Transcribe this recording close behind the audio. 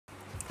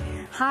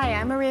Hi,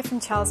 I'm Maria from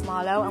Charles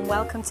Marlow and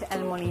welcome to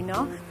El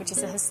Molino, which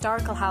is a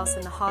historical house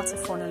in the heart of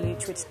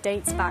Fornalutx which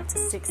dates back to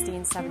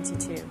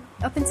 1672.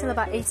 Up until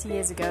about 80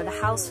 years ago, the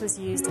house was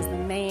used as the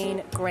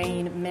main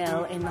grain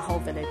mill in the whole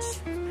village.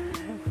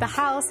 The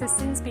house has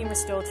since been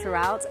restored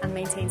throughout and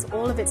maintains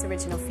all of its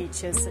original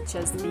features such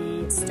as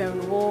the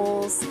stone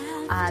walls,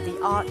 the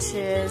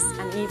arches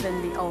and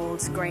even the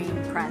old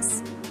grain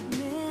press.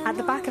 At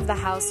the back of the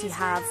house you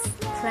have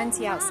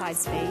plenty outside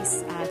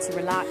space to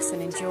relax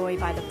and enjoy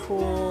by the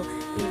pool,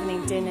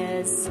 evening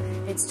dinners.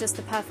 It's just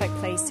the perfect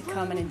place to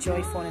come and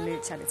enjoy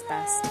Fornalutx at its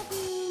best.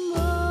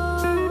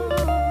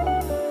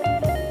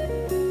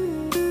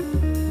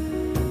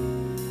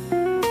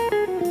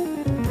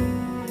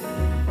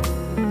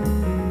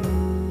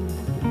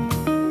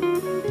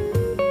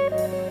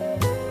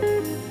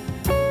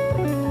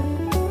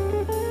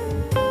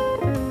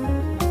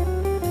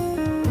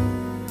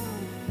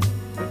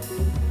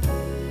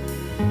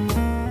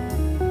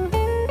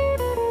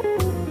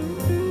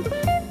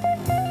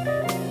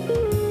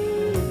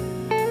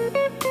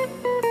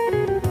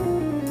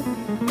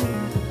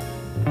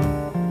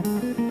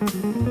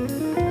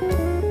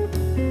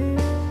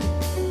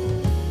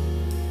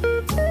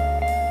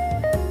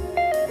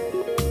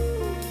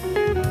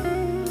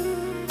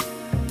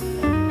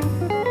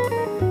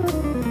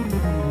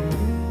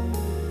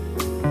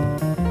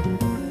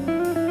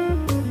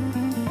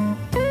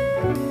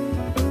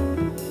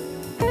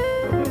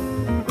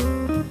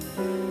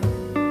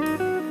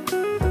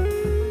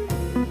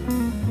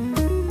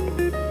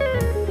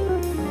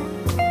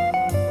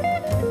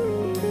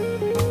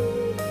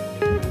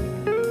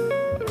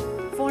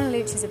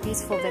 Fornalutx is a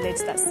beautiful village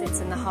that sits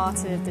in the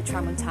heart of the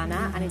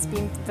Tramontana, and it's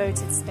been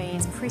voted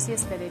Spain's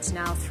prettiest village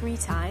now 3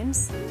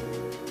 times.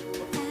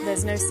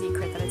 There's no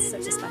secret that it's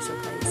such a special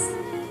place.